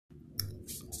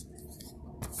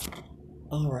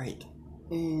Alright,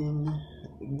 in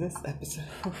this episode,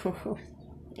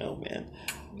 oh man,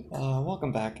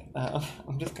 welcome back.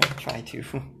 I'm just gonna try to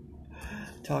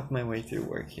talk my way through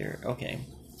work here. Okay,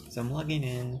 so I'm logging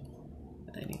in.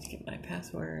 I need to get my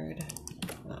password.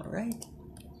 Alright,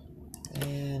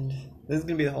 and this is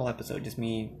gonna be the whole episode, just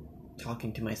me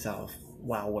talking to myself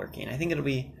while working. I think it'll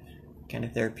be kind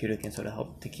of therapeutic and sort of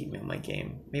help to keep me on my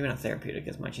game. Maybe not therapeutic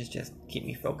as much as just keep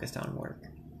me focused on work.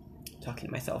 Talking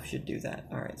to myself should do that.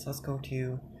 Alright, so let's go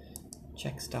to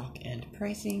check stock and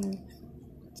pricing.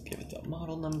 Let's give it the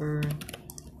model number.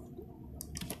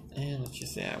 And let's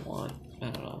just say I want,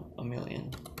 I don't know,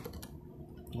 1,000,000.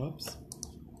 Whoops.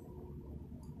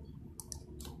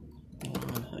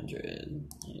 100.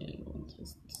 And we'll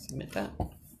just submit that.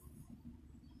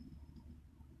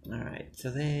 Alright,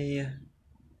 so they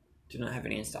do not have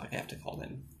any in stock. I have to call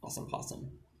them. Awesome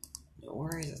possum. No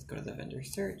worries, let's go to the vendor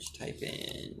search, type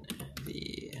in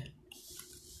the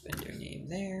vendor name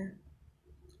there,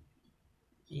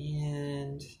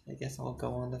 and I guess I'll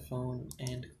go on the phone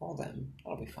and call them.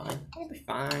 That'll be fine. That'll be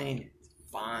fine. It's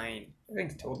fine.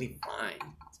 Everything's totally fine.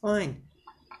 It's fine.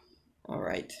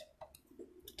 Alright.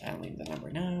 Dialing the number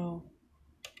now.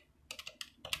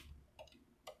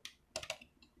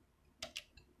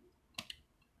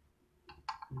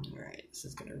 Alright, this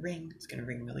is gonna ring. It's gonna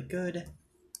ring really good.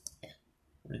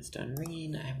 When it's done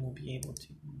ringing, I will be able to...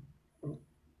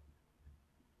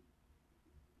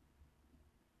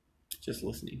 Just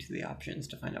listening to the options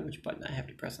to find out which button I have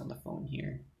to press on the phone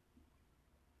here.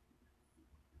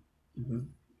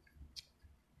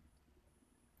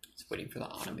 Just waiting for the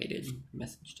automated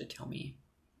message to tell me.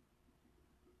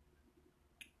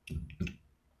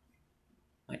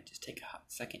 Might just take a hot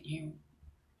second here.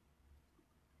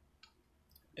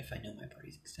 If I know my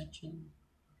party's extension.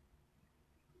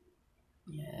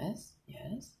 Yes.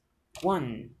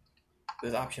 1. It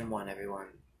was option 1, everyone.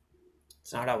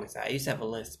 It's not always that. I used to have a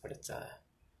list, but it's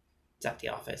at the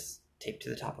office, taped to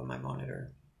the top of my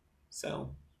monitor.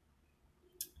 So,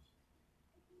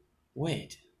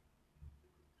 wait.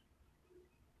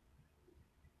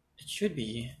 It should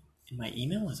be in my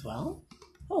email as well?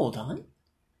 Hold on.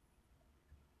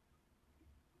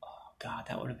 Oh god,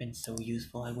 that would have been so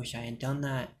useful. I wish I had done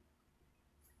that.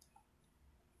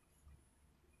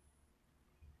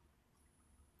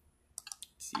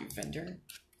 See vendor.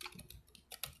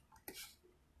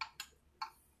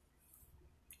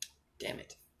 Damn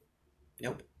it.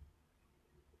 Nope.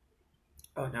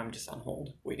 Oh, now I'm just on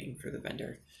hold, waiting for the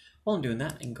vendor. While I'm doing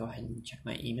that, I can go ahead and check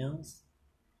my emails.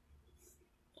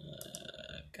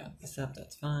 I've got this up,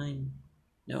 that's fine.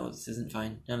 No, this isn't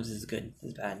fine. No, this is good.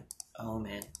 This is bad. Oh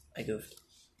man, I goofed.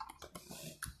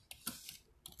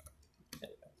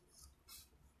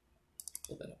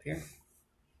 Pull that up here.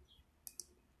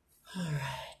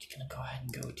 Alright, gonna go ahead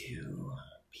and go to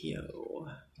PO.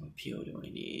 What PO do I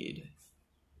need?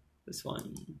 This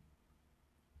one.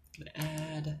 Gonna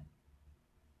add.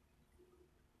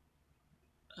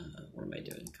 What am I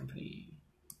doing? Company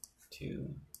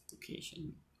to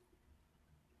location.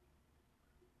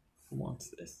 Who wants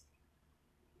this?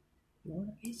 You want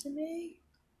a piece of me?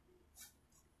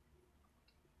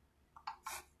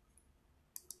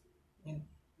 Yeah,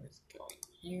 where's it going?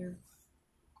 Here.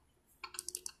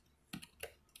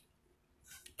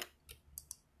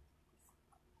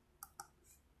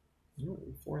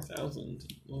 Oh,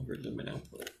 4,000 over limit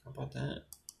output. How about that?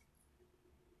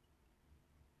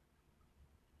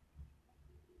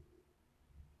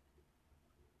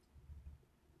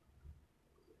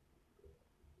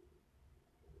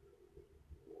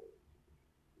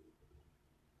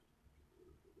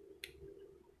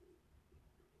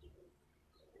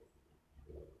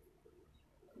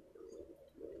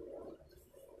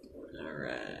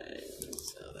 Alright,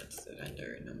 so that's the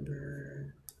vendor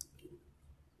number.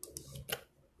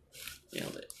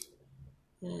 Nailed it.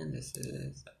 And this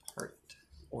is a part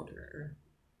order.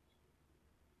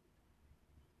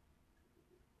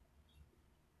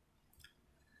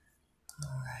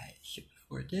 Alright, ship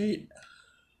before date.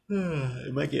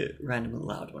 It might get randomly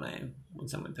loud when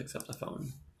someone picks up the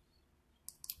phone.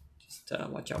 Just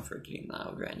watch out for it getting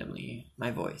loud randomly. My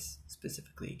voice,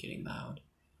 specifically, getting loud.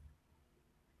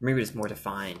 Maybe it's more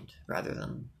defined rather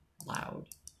than loud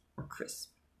or crisp.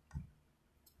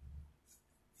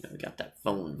 You know, we got that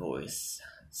phone voice.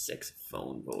 Sexy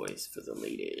phone voice for the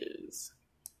ladies.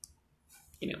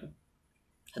 You know,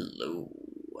 hello.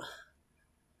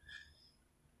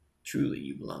 Truly,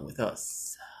 you belong with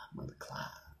us among the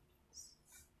clouds.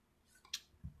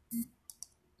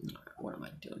 Alright, what am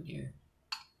I doing here?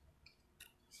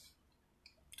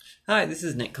 Hi, this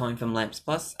is Nick calling from Lamps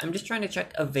Plus. I'm just trying to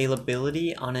check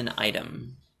availability on an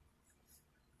item.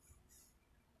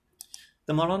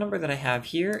 The model number that I have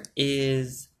here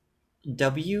is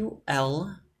WL-LED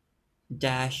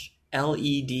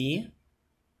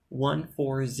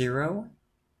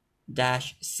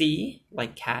 140-C,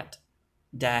 like cat,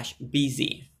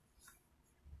 -BZ.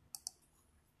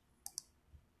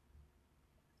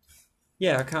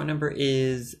 Yeah, our account number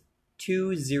is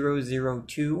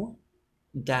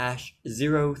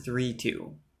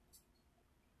 2002-032.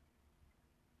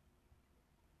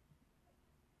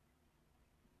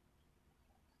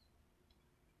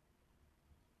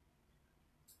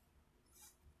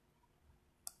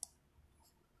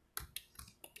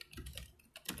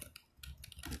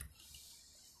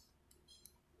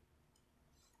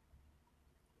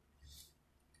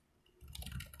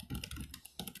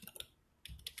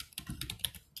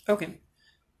 Okay.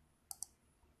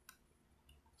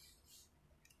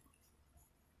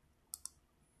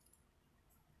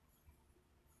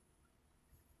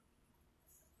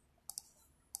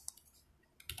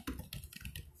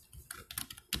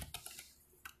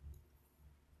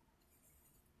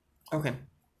 Okay.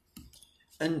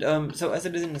 And so as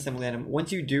it is an assembly item,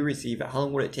 once you do receive it, how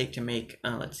long would it take to make,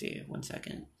 let's see, 1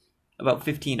 second, about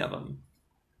 15 of them?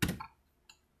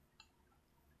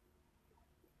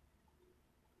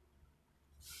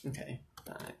 Okay,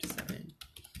 5 to 7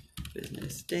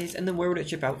 business days. And then where would it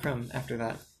ship out from after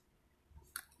that?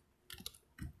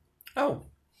 Oh,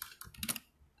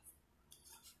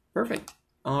 perfect.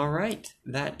 All right,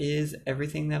 that is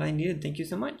everything that I needed. Thank you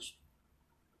so much.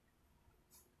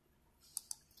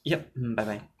 Yep,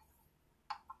 bye-bye.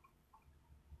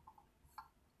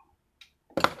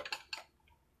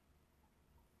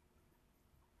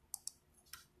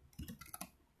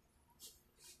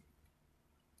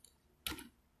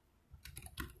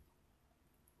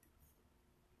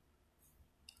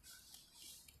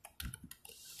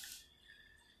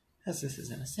 As this is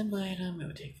an assembly item, it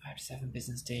would take 5 to 7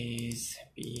 business days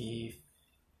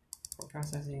before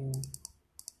processing,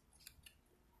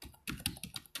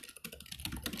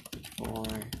 for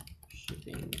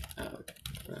shipping out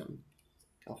from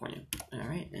California.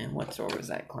 Alright, and what store was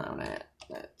that clown at?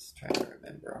 Let's try to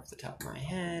remember off the top of my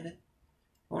head.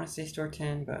 I want to say store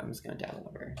 10, but I'm just going to dial the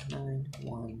number.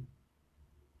 91.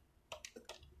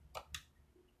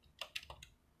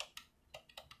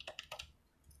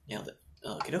 Nailed it.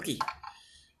 Okie dokie.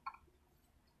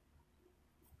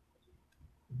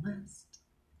 West,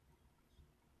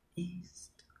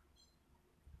 east,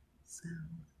 south,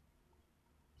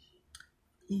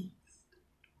 east.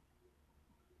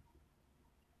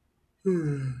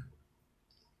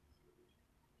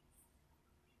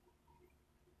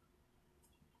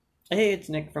 Hey, it's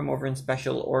Nick from over in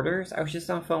Special Orders. I was just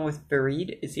on the phone with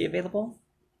Fareed. Is he available?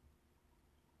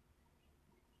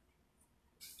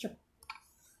 Sure.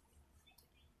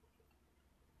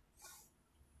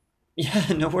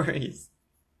 Yeah, no worries.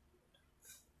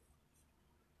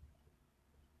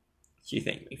 She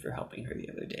thanked me for helping her the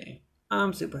other day.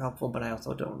 I'm super helpful, but I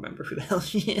also don't remember who the hell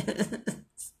she is.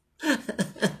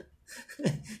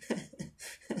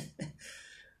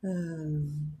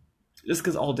 Just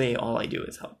because all day, all I do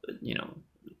is help,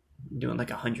 doing like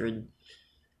 100,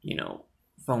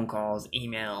 phone calls,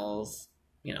 emails,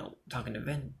 talking to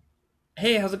Ben.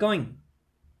 Hey, how's it going?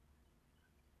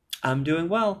 I'm doing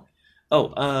well.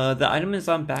 Oh, the item is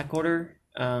on back order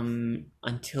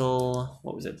until,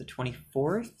 what was it, the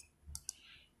 24th?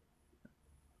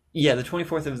 Yeah, the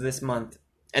 24th of this month.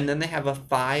 And then they have a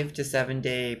 5 to 7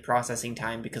 day processing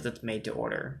time because it's made to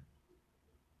order.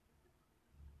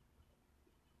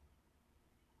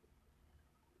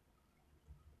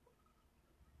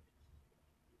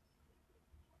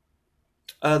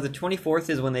 The 24th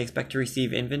is when they expect to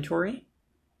receive inventory.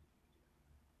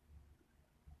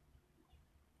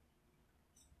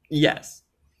 Yes.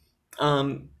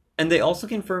 And they also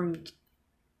confirmed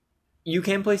you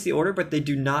can place the order, but they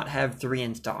do not have 3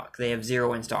 in stock. They have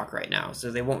 0 in stock right now,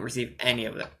 so they won't receive any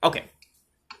of them. Okay.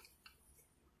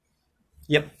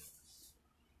 Yep.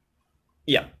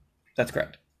 Yeah, that's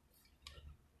correct.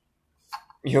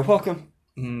 You're welcome.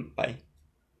 Bye.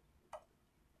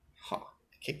 Huh.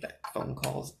 Kick that phone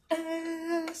call's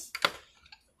ass.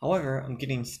 However, I'm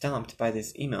getting stumped by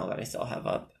this email that I still have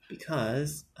up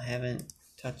because I haven't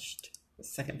touched the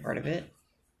second part of it,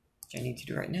 which I need to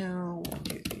do right now. 1,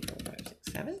 2, 3, 4, 5,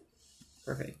 6, 7.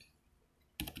 Perfect.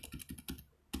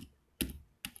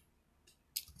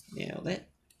 Nailed it.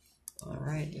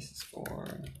 Alright, this is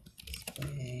for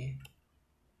display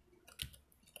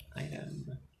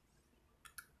item.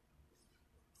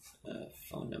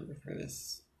 Phone number for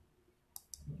this.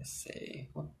 Let's say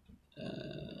what?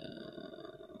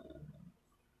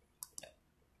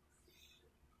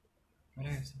 Why do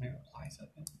I have so many replies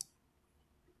open?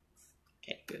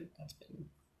 Okay, good. That's been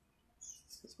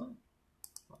this one.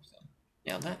 So,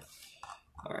 nailed that.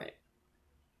 All right.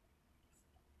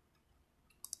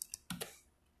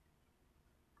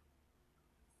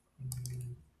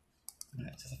 All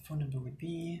right. So the phone number would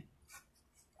be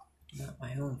not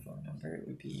my own phone number. It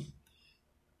would be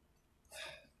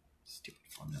stupid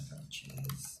phone number, which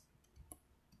is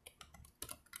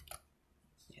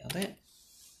nailed it.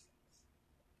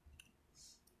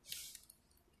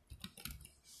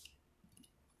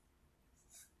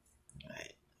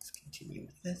 Alright, let's continue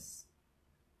with this.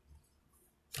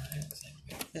 Alright, so I've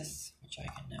got this, which I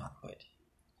can now put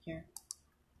here.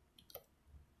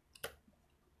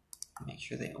 Make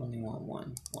sure they only want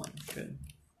one. Good.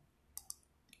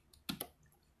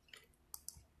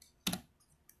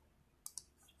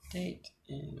 Date,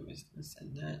 and we're just going to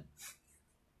send that.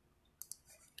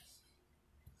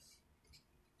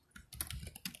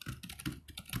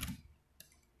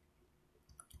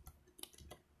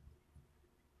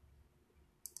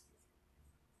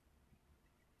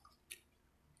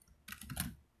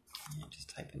 And just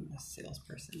type in the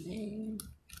salesperson name.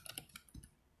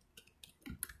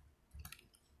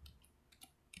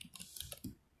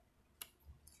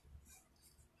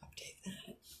 Update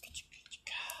that.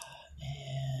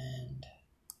 And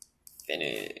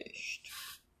finished.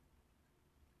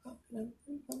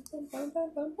 And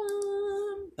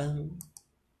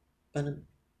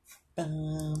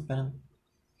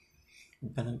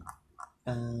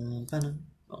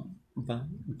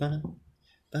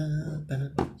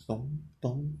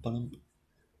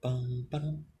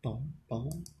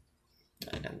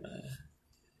I'm gonna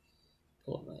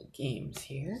pull up my games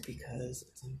here because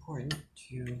it's important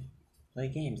to play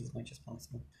games as much as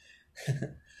possible.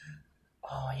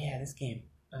 Oh yeah, this game.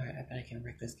 Alright, I bet I can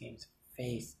wreck this game's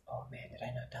face. Oh man, did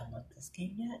I not download this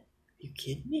game yet? Are you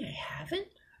kidding me? I haven't?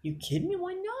 Are you kidding me?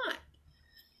 Why not?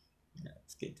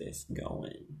 Let's get this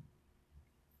going.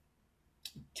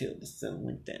 Till the sun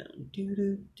went down. Do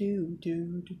do do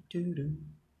do do do do.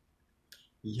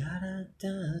 Yada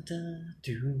da da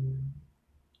do.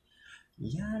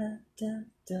 Yada da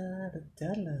da da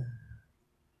da da.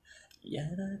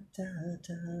 Yada da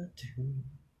da do.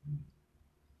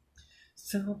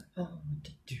 So hard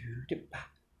to do. Do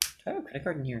I have a credit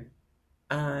card in here?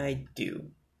 I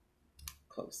do.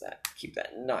 Close that. Keep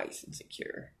that nice and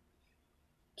secure.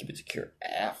 Keep it secure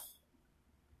F.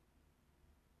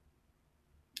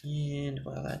 And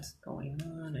while that's going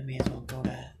on, I may as well go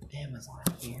to Amazon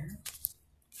here.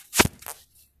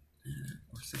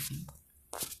 Or something.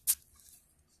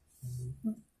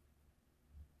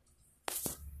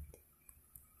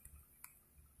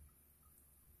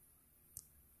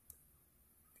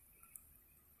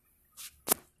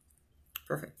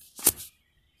 Perfect.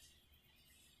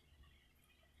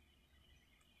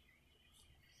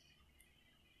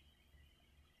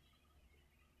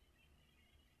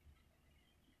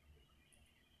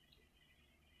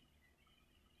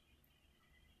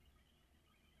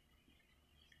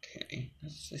 Okay,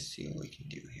 let's just see what we can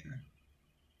do here.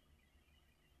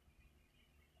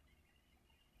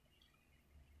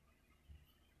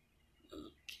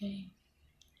 Okay.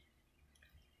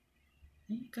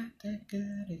 You got that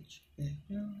good itch,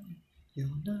 you're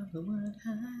number one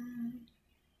high.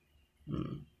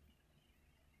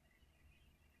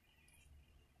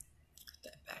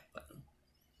 That back button.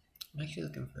 I'm actually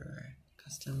looking for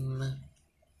custom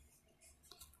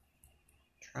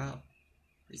drop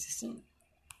resistant.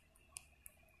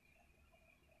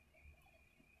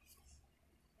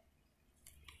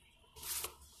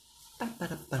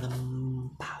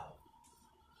 Pow.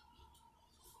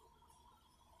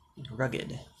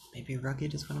 Rugged. Maybe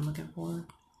rugged is what I'm looking for.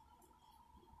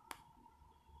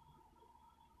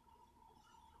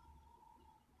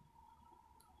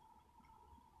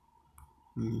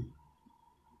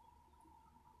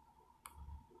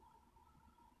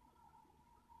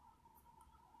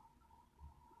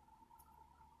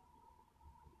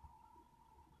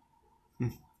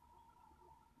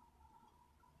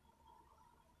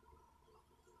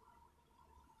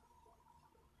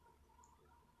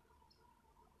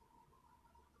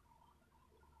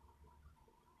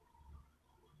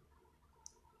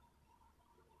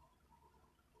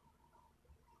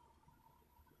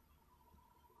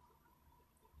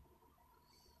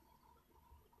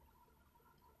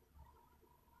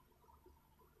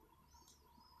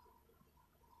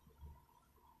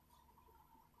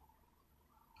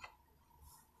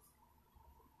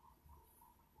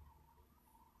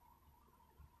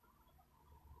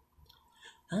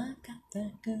 I got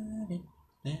that good,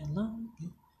 that long,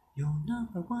 you're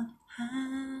number one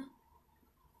high.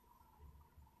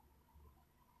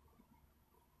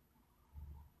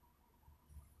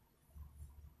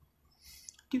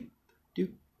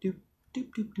 doop doop doop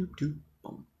doop doop doop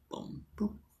bum bum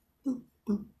boop boop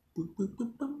boop boop boop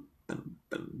boop bum bum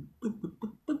bum boop boop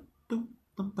boop boop boop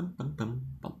bum bum bum bum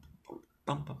bum bum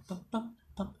bum bum bum bum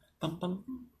bum bum bum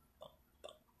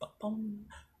bum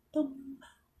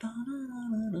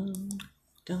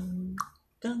dum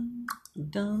dum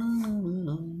dum dum.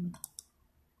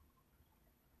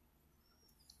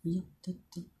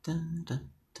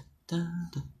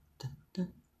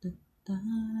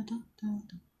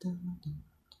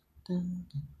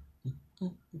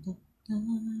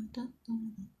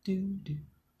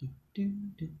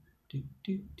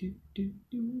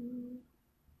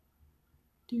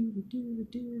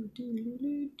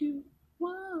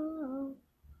 Whoa.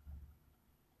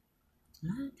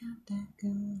 I got that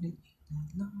good itch that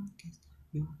longest.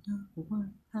 You're number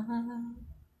one high.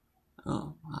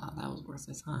 Oh, wow, that was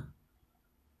worthless, huh?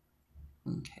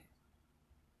 Okay.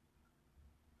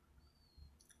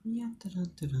 Yeah,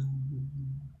 da-da-da-da.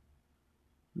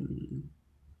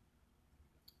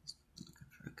 Just looking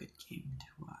for a good game to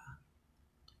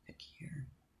pick here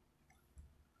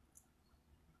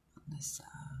on this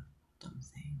dumb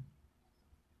thing.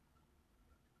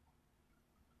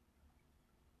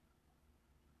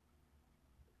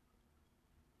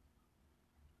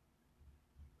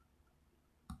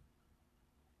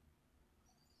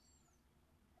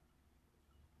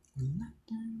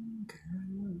 London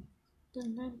girl.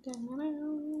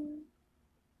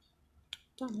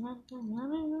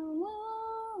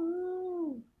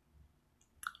 Whoa.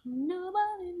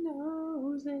 Nobody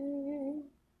knows it.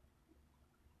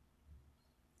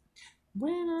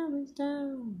 When I was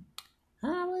down,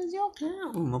 I was your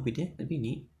clown. Ooh, Moby Dick, that'd be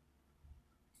neat.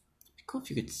 It'd be cool if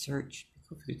you could search. It'd be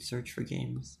cool if you could search for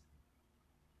games.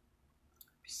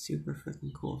 It'd be super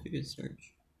freaking cool if you could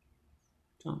search.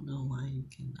 Don't know why you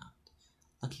cannot.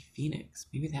 Lucky Phoenix,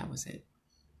 maybe that was it.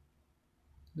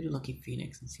 We do Lucky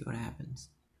Phoenix and see what happens.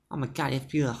 Oh my god, you have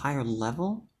to be a higher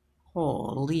level?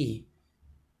 Holy.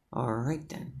 Alright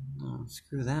then. Oh,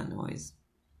 screw that noise.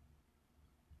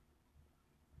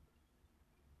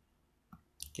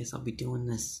 Guess I'll be doing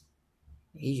this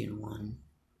Asian one.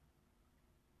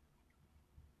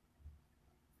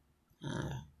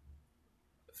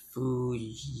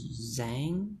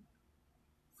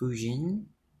 Fujin?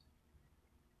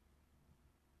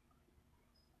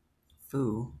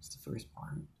 Fu is the first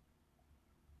part.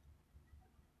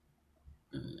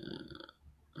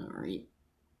 Alright.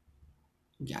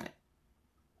 Got it.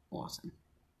 Awesome.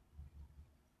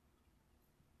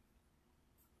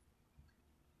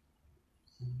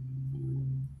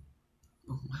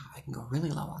 Oh wow, I can go really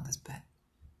low on this bet.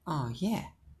 Oh yeah.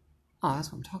 Oh,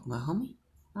 that's what I'm talking about, homie.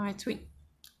 Alright, sweet.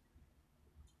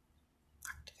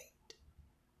 Activate.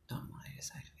 Don't know what I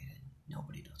just activated.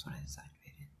 Nobody knows what I just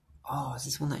activated. Oh, is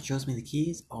this one that shows me the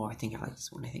keys? Oh, I think I like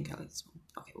this one.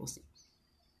 Okay, we'll see.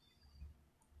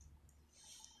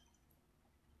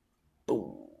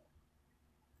 Boom.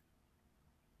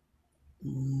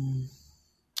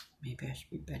 Maybe I should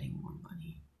be betting more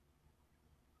money.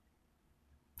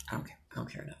 I don't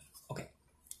care enough. Okay.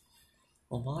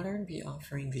 Will Modern be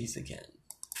offering these again?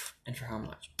 And for how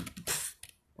much?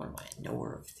 What am I, a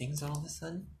knower of things all of a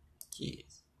sudden?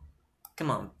 Jeez. Come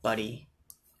on, buddy.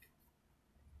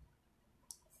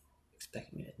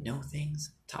 Expecting me to know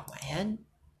things? Top of my head?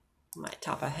 Am I a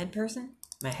top of head person?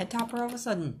 Am I a head topper all of a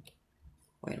sudden?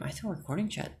 Wait, am I still recording,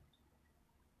 Chet?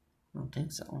 I don't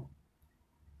think so.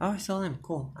 Oh, I still am.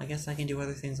 Cool. I guess I can do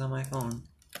other things on my phone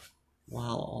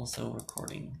while also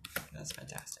recording. That's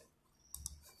fantastic.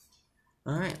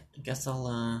 Alright, I guess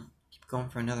I'll keep going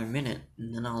for another minute,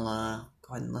 and then I'll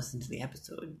go ahead and listen to the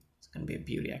episode. It's gonna be a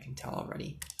beauty, I can tell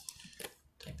already.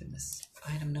 Type in this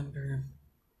item number.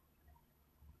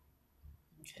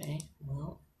 Okay,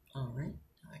 well, alright.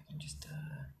 I can just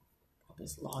probably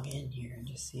just log in here and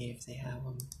just see if they have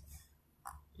them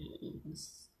in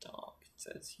stock. It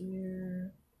says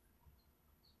here.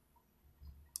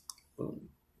 Boom.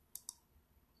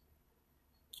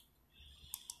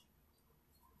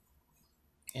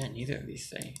 Yeah, neither of these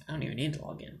say. I don't even need to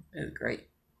log in. This is great.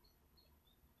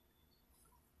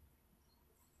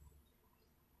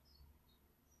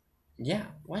 Yeah,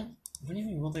 what? What do you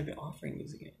mean will they be offering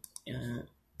these again?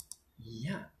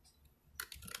 Yeah.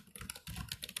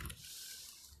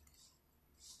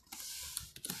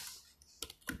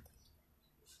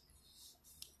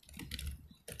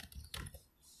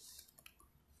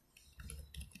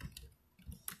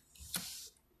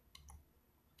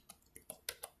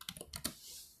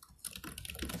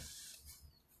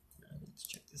 Let's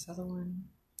check this other one.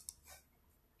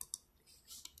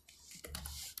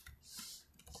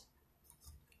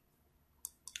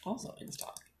 Also in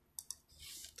stock.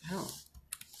 What the hell?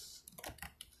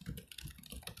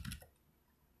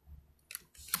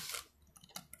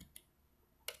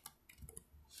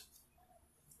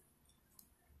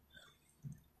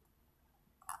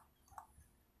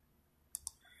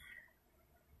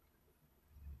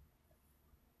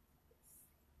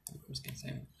 just gonna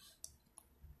say.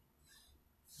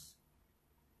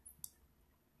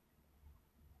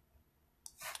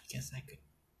 I guess I could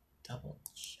double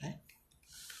check.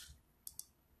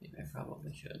 Maybe I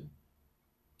probably should.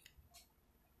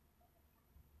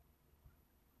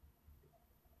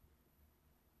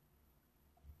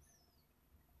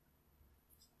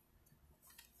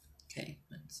 Okay,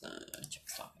 let's check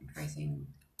stock and pricing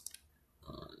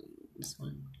on this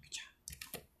one. Good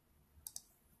job.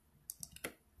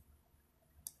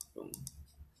 Boom.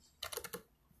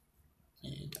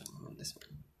 And on this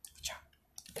one. Good job.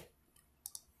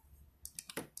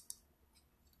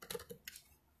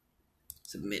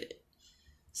 Submit it.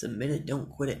 Submit it, don't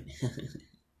quit it.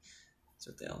 That's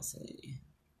what they all say.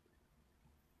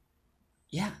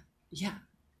 Yeah.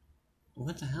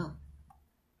 What the hell?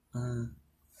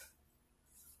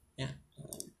 Yeah,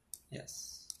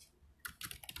 yes.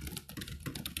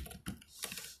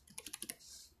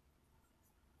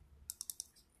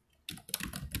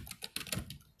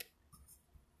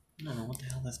 I don't know what the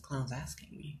hell this clown's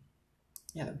asking me.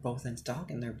 Yeah, they're both in stock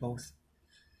and they're both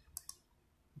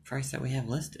the price that we have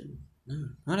listed.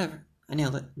 Whatever. I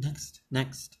nailed it.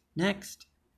 Next.